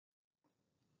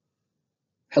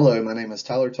Hello, my name is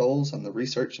Tyler Towles. I'm the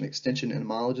Research and Extension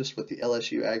Entomologist with the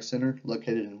LSU AgCenter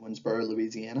located in Winsboro,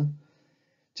 Louisiana.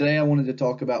 Today I wanted to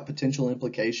talk about potential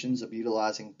implications of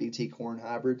utilizing Bt corn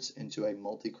hybrids into a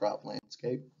multi-crop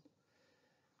landscape.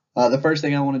 The first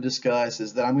thing I want to discuss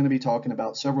is that I'm going to be talking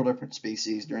about several different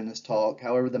species during this talk.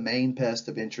 However, the main pest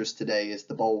of interest today is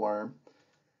the bollworm.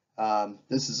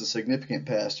 This is a significant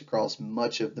pest across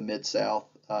much of the Mid-South.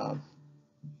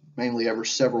 Mainly over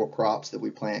several crops that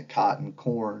we plant: cotton,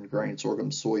 corn, grain, sorghum,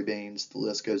 soybeans, the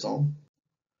list goes on.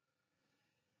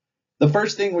 The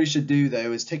first thing we should do,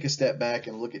 though, is take a step back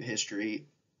and look at history.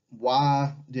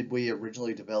 Why did we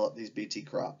originally develop these Bt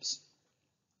crops?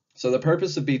 So the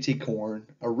purpose of Bt corn,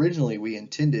 originally we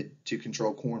intended to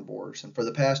control corn borers, and for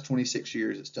the past 26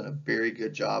 years it's done a very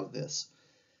good job of this.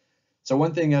 So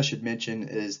one thing I should mention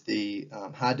is the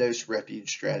high-dose refuge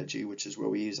strategy, which is where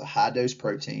we use a high-dose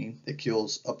protein that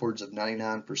kills upwards of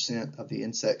 99% of the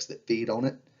insects that feed on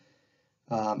it.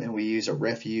 And we use a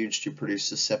refuge to produce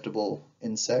susceptible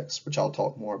insects, which I'll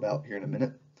talk more about here in a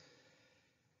minute.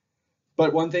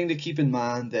 But one thing to keep in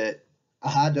mind, that a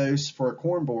high dose for a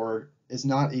corn borer is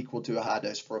not equal to a high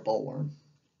dose for a bollworm.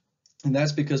 And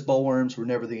that's because bollworms were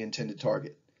never the intended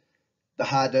target. The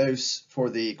high dose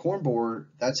for the corn borer,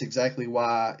 that's exactly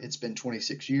why it's been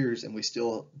 26 years and we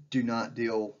still do not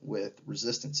deal with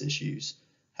resistance issues.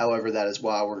 However, that is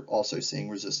why we're also seeing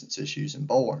resistance issues in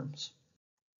bollworms.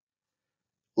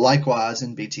 Likewise,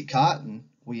 in Bt cotton,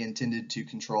 we intended to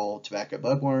control tobacco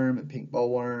budworm and pink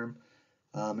bollworm.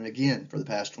 And again, for the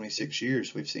past 26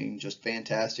 years, we've seen just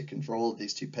fantastic control of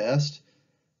these two pests.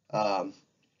 And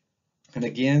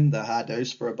again, the high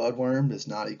dose for a budworm does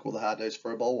not equal the high dose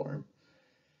for a bollworm.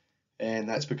 And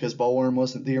that's because bollworm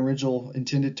wasn't the original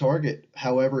intended target.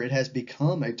 However, it has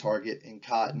become a target in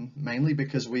cotton, mainly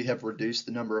because we have reduced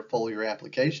the number of foliar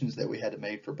applications that we had to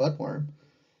make for budworm.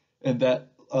 And that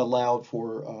allowed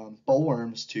for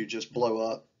bollworms to just blow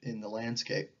up in the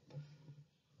landscape.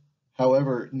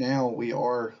 However, now we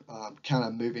are kind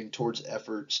of moving towards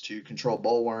efforts to control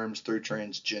bollworms through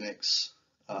transgenics.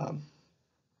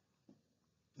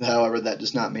 However, that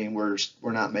does not mean we're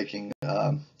not making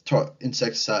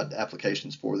insecticide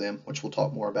applications for them, which we'll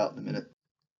talk more about in a minute.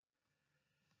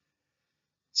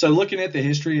 So looking at the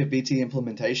history of Bt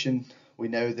implementation, we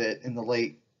know that in the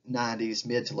late 90s,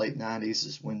 mid to late 90s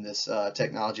is when this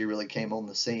technology really came on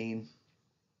the scene,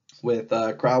 with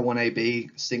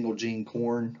Cry1AB single gene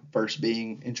corn first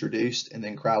being introduced, and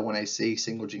then Cry1AC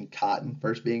single gene cotton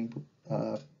first being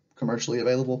commercially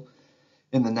available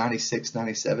in the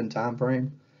 96-97 time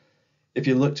frame. If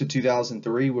you look to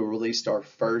 2003, we released our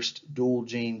first dual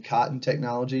gene cotton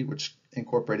technology, which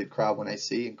incorporated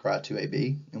Cry1AC and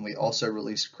Cry2AB, and we also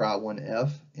released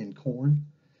Cry1F in corn.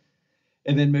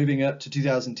 And then moving up to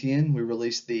 2010, we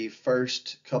released the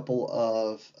first couple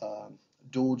of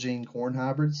dual gene corn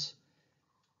hybrids.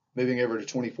 Moving over to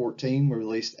 2014, we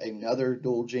released another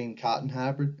dual gene cotton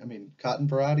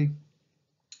variety.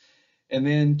 And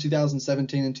then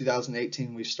 2017 and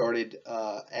 2018, we started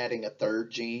adding a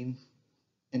third gene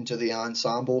into the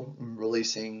ensemble, and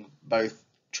releasing both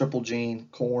triple gene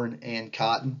corn and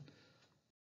cotton.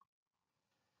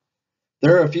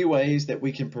 There are a few ways that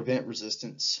we can prevent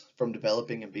resistance from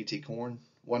developing in Bt corn.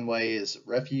 One way is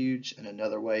refuge, and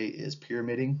another way is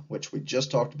pyramiding, which we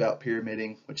just talked about.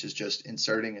 Pyramiding, which is just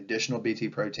inserting additional Bt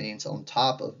proteins on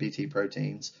top of Bt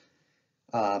proteins,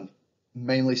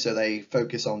 mainly so they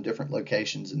focus on different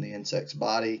locations in the insect's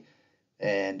body,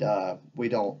 and we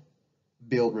don't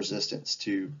build resistance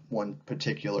to one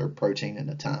particular protein at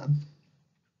a time.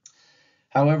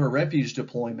 However, refuge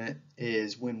deployment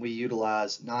is when we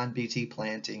utilize non-Bt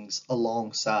plantings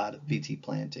alongside of Bt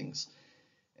plantings.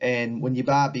 And when you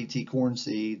buy Bt corn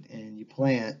seed and you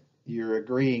plant, you're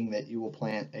agreeing that you will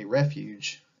plant a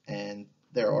refuge, and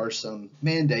there are some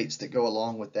mandates that go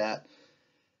along with that,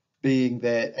 being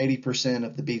that 80%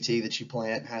 of the Bt that you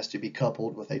plant has to be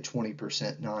coupled with a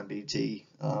 20% non-Bt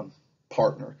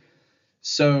partner.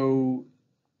 So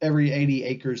every 80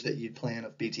 acres that you'd plant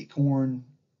of Bt corn,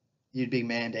 you'd be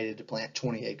mandated to plant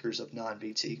 20 acres of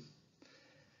non-Bt.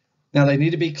 Now they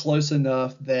need to be close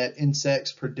enough that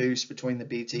insects produced between the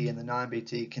Bt and the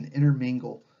non-Bt can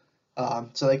intermingle,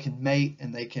 so they can mate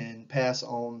and they can pass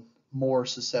on more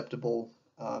susceptible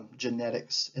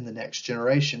genetics in the next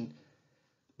generation.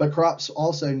 But crops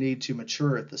also need to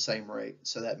mature at the same rate.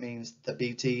 So that means the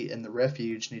Bt and the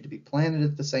refuge need to be planted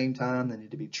at the same time. They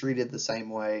need to be treated the same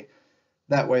way.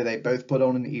 That way they both put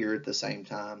on an ear at the same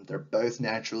time. They're both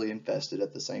naturally infested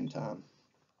at the same time.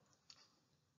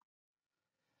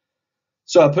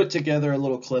 So I put together a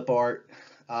little clip art.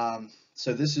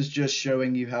 So this is just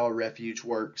showing you how a refuge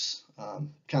works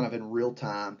kind of in real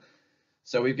time.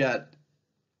 So we've got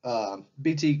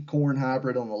BT corn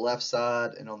hybrid on the left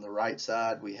side, and on the right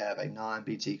side we have a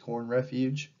non-BT corn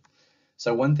refuge.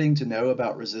 So one thing to know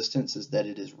about resistance is that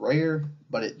it is rare,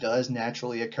 but it does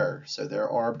naturally occur. So there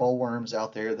are bollworms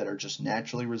out there that are just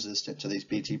naturally resistant to these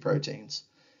BT proteins.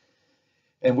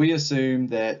 And we assume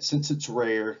that since it's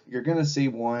rare, you're going to see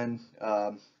one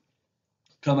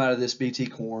come out of this BT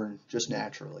corn just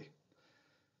naturally.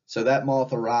 So that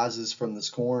moth arises from this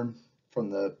corn,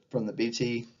 from the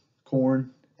BT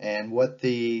corn, and what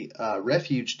the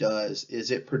refuge does is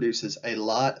it produces a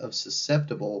lot of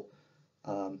susceptible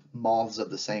moths of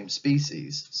the same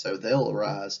species, so they'll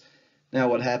arise. Now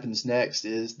what happens next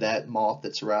is that moth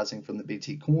that's arising from the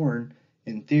BT corn,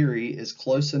 in theory, is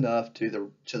close enough to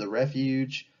the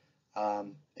refuge,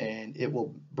 and it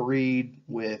will breed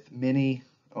with many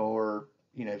or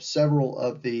several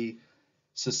of the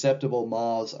susceptible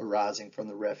moths arising from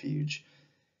the refuge.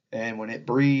 And when it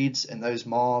breeds and those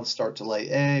moths start to lay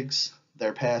eggs,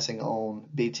 they're passing on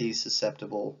BT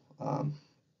susceptible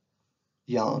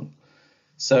young.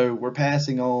 So we're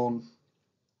passing on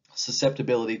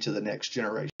susceptibility to the next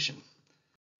generation.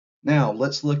 Now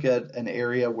let's look at an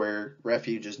area where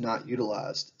refuge is not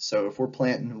utilized. So if we're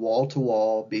planting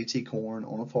wall-to-wall BT corn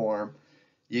on a farm,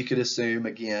 you could assume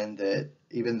again that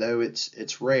even though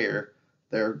it's rare,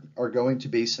 there are going to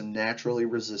be some naturally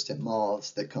resistant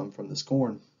moths that come from this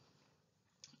corn.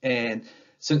 And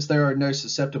since there are no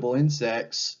susceptible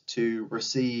insects to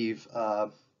receive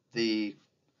the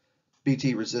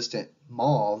BT resistant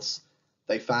moths,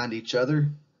 they find each other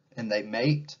and they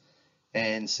mate.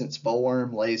 And since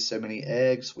bollworm lays so many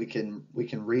eggs, we can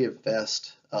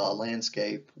reinfest a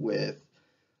landscape with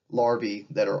larvae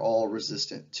that are all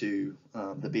resistant to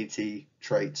the BT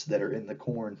traits that are in the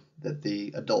corn that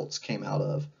the adults came out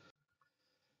of.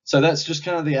 So that's just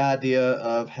kind of the idea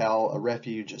of how a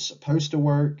refuge is supposed to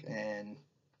work. And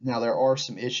now there are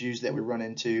some issues that we run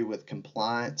into with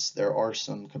compliance. There are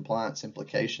some compliance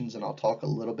implications, and I'll talk a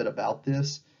little bit about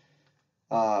this.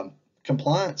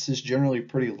 Compliance is generally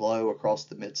pretty low across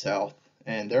the Mid-South,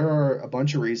 and there are a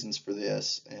bunch of reasons for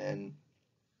this, and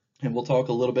we'll talk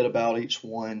a little bit about each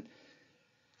one.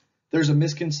 There's a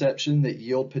misconception that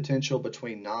yield potential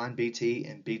between non-BT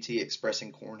and BT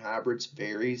expressing corn hybrids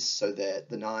varies, so that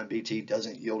the non-BT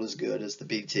doesn't yield as good as the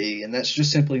BT, and that's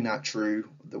just simply not true.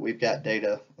 That we've got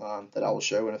data that I will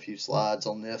show in a few slides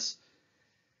on this.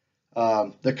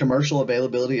 The commercial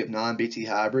availability of non-BT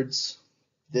hybrids.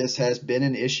 This has been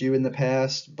an issue in the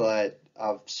past, but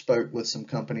I've spoke with some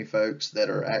company folks that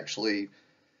are actually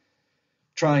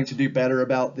trying to do better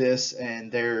about this,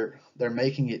 and they're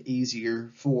making it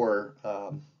easier for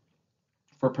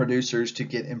producers to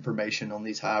get information on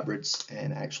these hybrids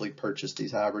and actually purchase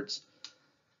these hybrids.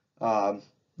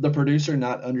 The producer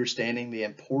not understanding the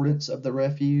importance of the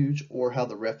refuge or how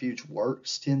the refuge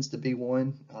works tends to be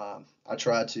one. I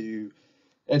try to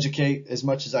educate as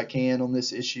much as I can on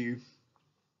this issue.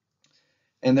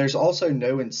 And there's also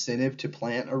no incentive to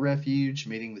plant a refuge,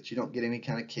 meaning that you don't get any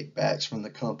kind of kickbacks from the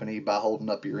company by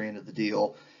holding up your end of the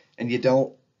deal. And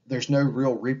there's no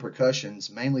real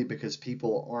repercussions, mainly because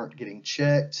people aren't getting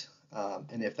checked.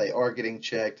 And if they are getting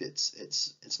checked,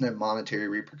 it's no monetary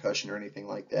repercussion or anything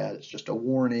like that. It's just a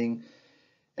warning,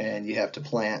 and you have to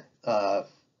plant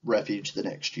refuge the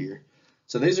next year.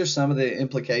 So these are some of the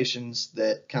implications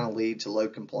that kind of lead to low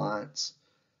compliance.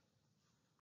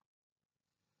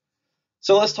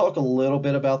 So let's talk a little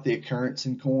bit about the occurrence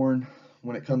in corn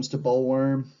when it comes to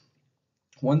bollworm.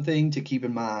 One thing to keep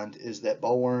in mind is that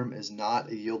bollworm is not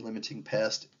a yield limiting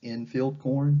pest in field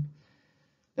corn.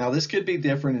 Now this could be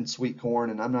different in sweet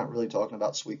corn, and I'm not really talking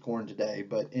about sweet corn today,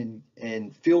 but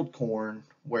in field corn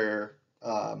where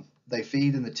they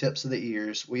feed in the tips of the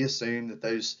ears, we assume that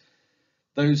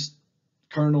those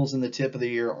kernels in the tip of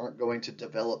the ear aren't going to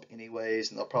develop anyways,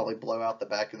 and they'll probably blow out the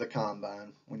back of the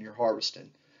combine when you're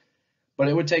harvesting. But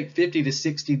it would take 50 to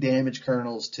 60 damaged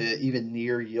kernels to even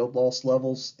near yield loss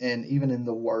levels, and even in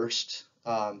the worst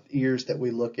ears that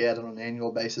we look at on an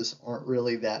annual basis aren't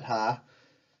really that high.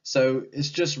 So it's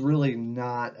just really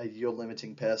not a yield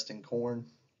limiting pest in corn.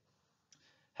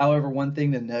 However, one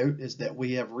thing to note is that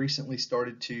we have recently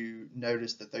started to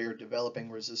notice that they are developing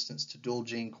resistance to dual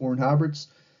gene corn hybrids.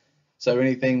 So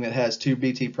anything that has two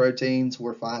BT proteins,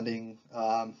 we're finding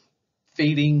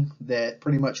feeding that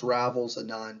pretty much rivals a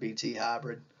non-BT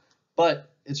hybrid, but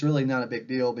it's really not a big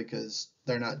deal because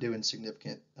they're not doing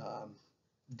significant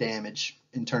damage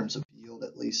in terms of yield,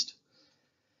 at least.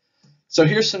 So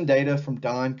here's some data from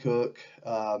Don Cook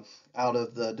out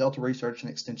of the Delta Research and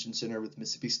Extension Center with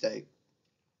Mississippi State.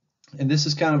 And this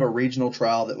is kind of a regional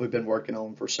trial that we've been working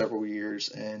on for several years,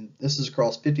 and this is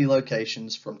across 50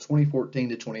 locations from 2014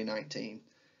 to 2019.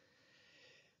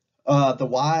 The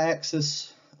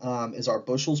y-axis is our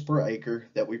bushels per acre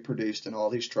that we produced in all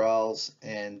these trials,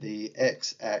 and the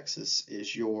x-axis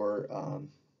is your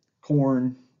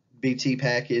corn BT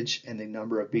package and the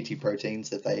number of BT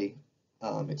proteins that they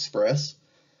express.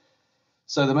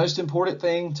 So the most important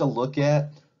thing to look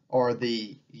at are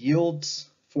the yields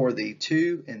for the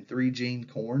 2 and 3 gene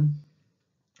corn,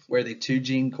 where the 2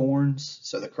 gene corns,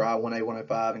 so the Cry1A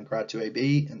 105 and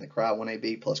Cry2AB, and the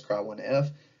Cry1AB plus Cry1F,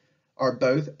 are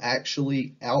both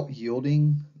actually out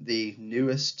yielding the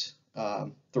newest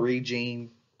 3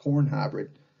 gene corn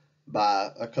hybrid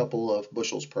by a couple of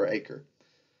bushels per acre.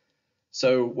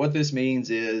 So what this means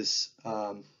is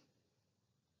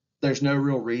there's no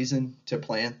real reason to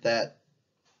plant that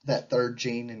 3rd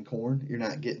gene in corn. You're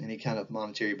not getting any kind of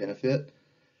monetary benefit.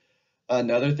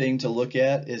 Another thing to look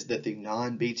at is that the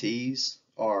non-BTs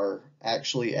are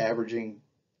actually averaging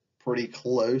pretty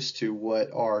close to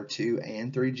what our 2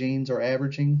 and 3 genes are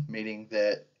averaging, meaning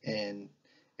that in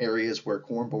areas where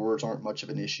corn borers aren't much of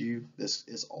an issue, this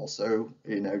is also,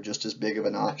 just as big of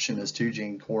an option as 2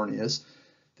 gene corn is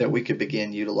that we could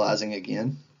begin utilizing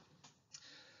again.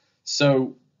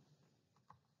 So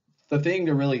the thing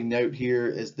to really note here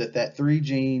is that 3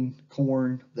 gene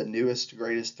corn, the newest,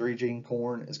 greatest 3 gene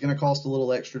corn, is going to cost a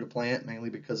little extra to plant, mainly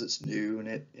because it's new and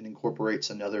it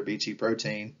incorporates another BT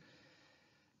protein.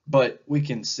 But we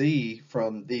can see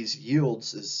from these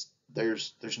yields is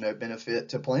there's no benefit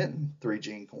to planting 3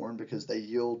 gene corn because they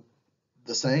yield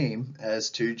the same as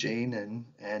 2 gene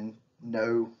and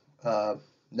no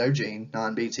gene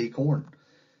non-BT corn.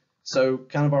 So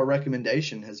kind of our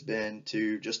recommendation has been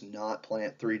to just not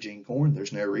plant 3 gene corn.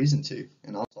 There's no reason to,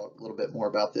 and I'll talk a little bit more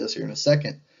about this here in a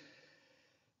second.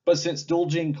 But since dual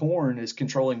gene corn is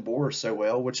controlling borers so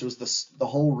well, which was the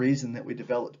whole reason that we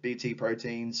developed BT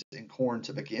proteins in corn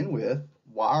to begin with,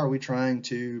 why are we trying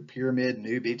to pyramid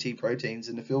new BT proteins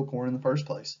into field corn in the first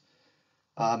place?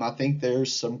 I think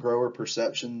there's some grower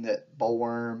perception that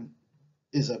bollworm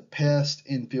is a pest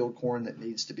in field corn that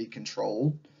needs to be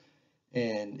controlled.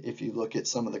 And if you look at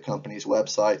some of the companies'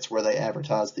 websites where they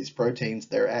advertise these proteins,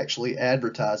 they're actually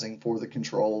advertising for the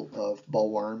control of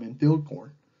bollworm in field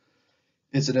corn.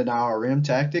 Is it an IRM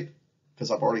tactic?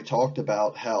 Because I've already talked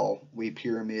about how we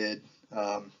pyramid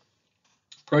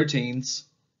proteins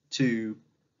to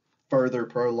further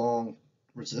prolong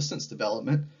resistance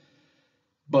development.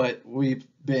 But we've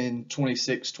been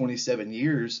 26, 27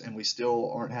 years and we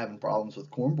still aren't having problems with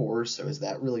corn borers. So is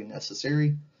that really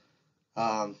necessary?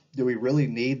 Do we really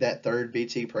need that 3rd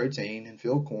BT protein in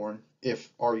field corn if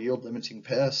our yield limiting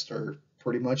pests are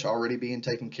pretty much already being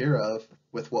taken care of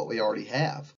with what we already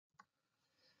have?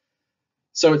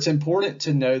 So it's important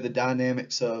to know the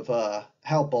dynamics of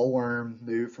how bollworm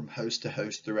move from host to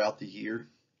host throughout the year.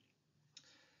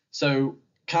 So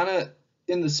kind of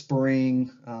in the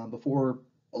spring, before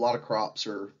a lot of crops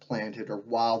are planted or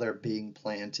while they're being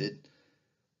planted,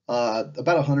 about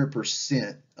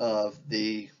 100% of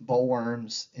the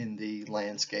bollworms in the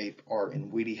landscape are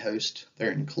in weedy host.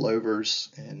 They're in clovers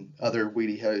and other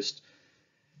weedy host.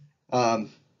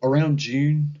 Around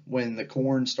June, when the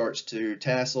corn starts to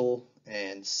tassel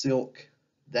and silk,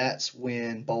 that's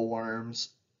when bollworms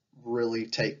really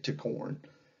take to corn.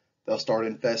 They'll start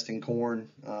infesting corn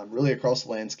really across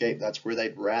the landscape. That's where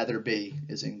they'd rather be,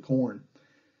 is in corn.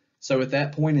 So at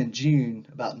that point in June,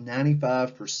 about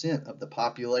 95% of the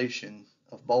population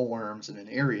of bollworms in an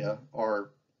area are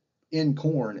in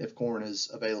corn if corn is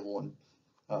available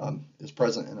and is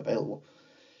present and available.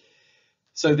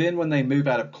 So then when they move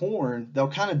out of corn, they'll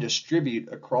kind of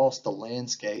distribute across the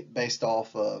landscape based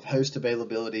off of host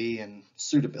availability and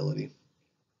suitability.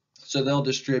 So they'll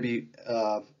distribute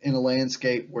in a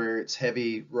landscape where it's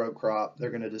heavy row crop, they're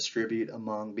going to distribute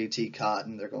among BT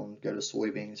cotton, they're going to go to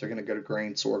soybeans, they're going to go to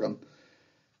grain sorghum.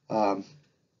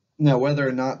 Now, whether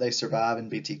or not they survive in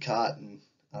BT cotton,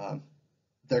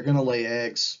 they're going to lay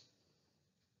eggs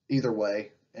either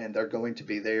way, and they're going to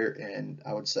be there, and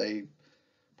I would say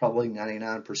probably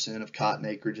 99% of cotton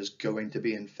acreage is going to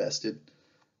be infested.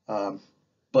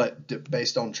 But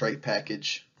based on trait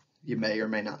package, you may or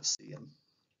may not see them.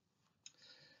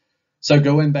 So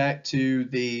going back to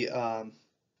the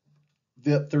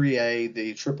VIP3A,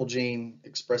 the triple gene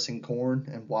expressing corn,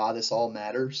 and why this all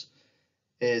matters,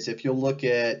 is if you'll look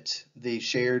at the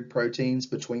shared proteins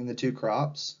between the 2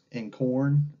 crops, in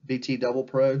corn, BT double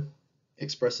pro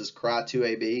expresses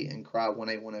Cry2AB and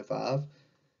Cry1A105,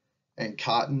 and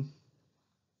cotton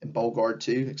And Bolgard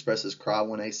 2 expresses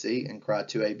Cry1AC and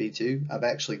Cry2AB2. I've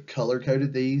actually color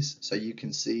coded these so you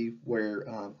can see where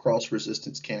cross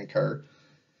resistance can occur.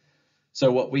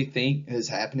 So what we think is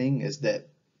happening is that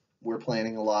we're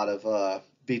planting a lot of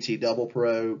BT Double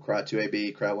Pro,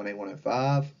 Cry2AB,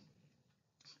 Cry1A105,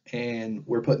 and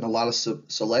we're putting a lot of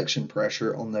selection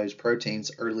pressure on those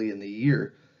proteins early in the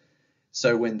year.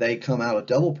 So when they come out of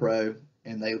Double Pro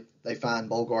and they find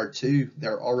Bolgard 2,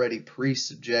 they're already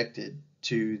pre-subjected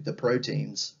to the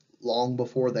proteins long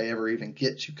before they ever even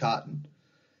get to cotton.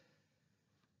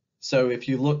 So if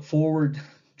you look forward,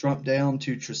 jump down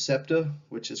to Tricepta,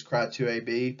 which is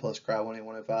Cry2AB plus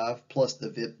Cry1A105 plus the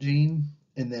VIP gene,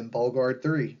 and then Bolgard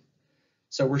 3.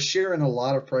 So we're sharing a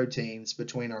lot of proteins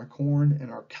between our corn and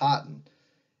our cotton.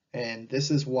 And this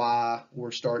is why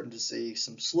we're starting to see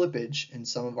some slippage in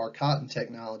some of our cotton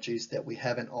technologies that we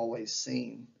haven't always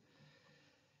seen.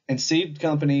 And seed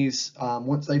companies,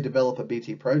 once they develop a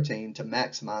BT protein to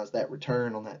maximize that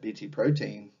return on that BT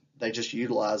protein, they just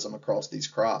utilize them across these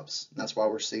crops. And that's why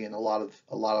we're seeing a lot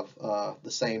of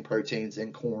the same proteins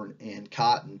in corn and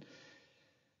cotton.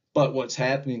 But what's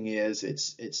happening is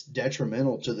it's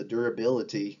detrimental to the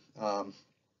durability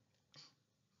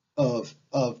of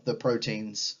the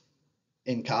proteins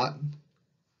in cotton.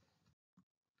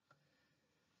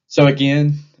 So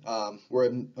again,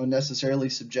 we're unnecessarily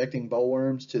subjecting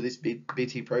bollworms to these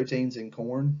BT proteins in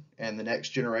corn, and the next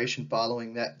generation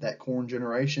following that corn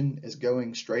generation is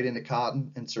going straight into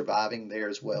cotton and surviving there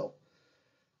as well.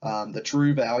 The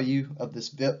true value of this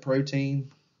VIP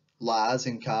protein lies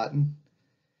in cotton.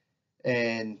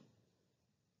 And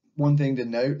one thing to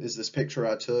note is this picture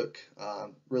I took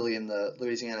really in the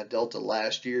Louisiana Delta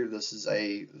last year. This is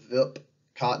a VIP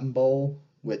cotton boll,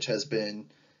 which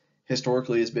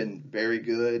historically has been very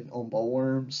good on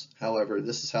bollworms. However,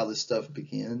 this is how this stuff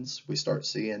begins. We start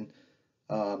seeing,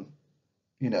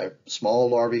 small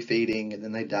larvae feeding, and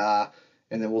then they die,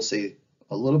 and then we'll see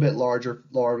a little bit larger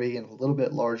larvae and a little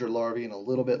bit larger larvae and a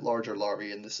little bit larger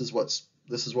larvae, and this is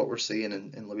what we're seeing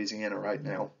in Louisiana right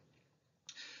now.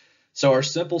 So our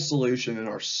simple solution and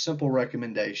our simple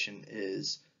recommendation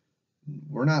is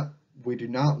we do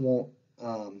not want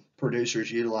producers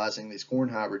utilizing these corn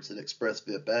hybrids that express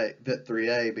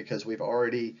VIP3A, because we've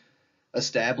already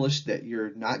established that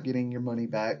you're not getting your money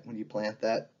back when you plant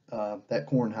that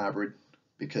corn hybrid,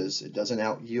 because it doesn't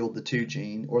out yield the 2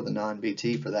 gene or the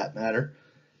non-BT for that matter.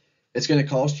 It's going to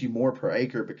cost you more per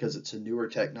acre because it's a newer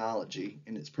technology,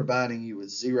 and it's providing you with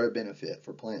zero benefit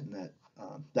for planting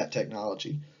that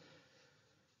technology.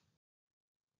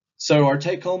 So our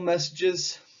take-home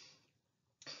messages: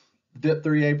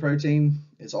 VIP3A protein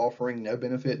is offering no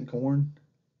benefit in corn.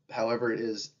 However, it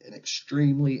is an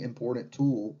extremely important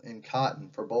tool in cotton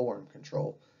for bollworm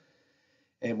control.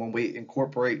 And when we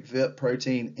incorporate VIP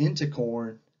protein into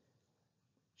corn,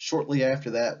 shortly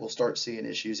after that, we'll start seeing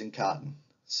issues in cotton.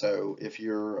 So if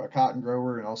you're a cotton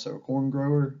grower and also a corn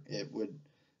grower, it would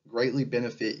greatly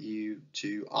benefit you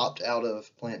to opt out of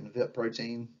planting VIP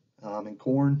protein in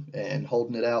corn and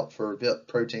holding it out for VIP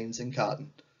proteins in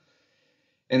cotton.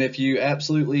 And if you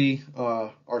absolutely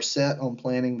are set on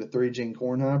planting the 3-gene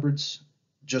corn hybrids,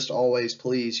 just always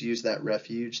please use that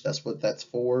refuge. That's what that's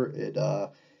for.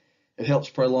 It helps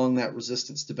prolong that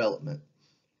resistance development.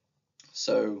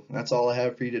 So that's all I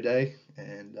have for you today,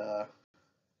 and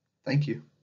thank you.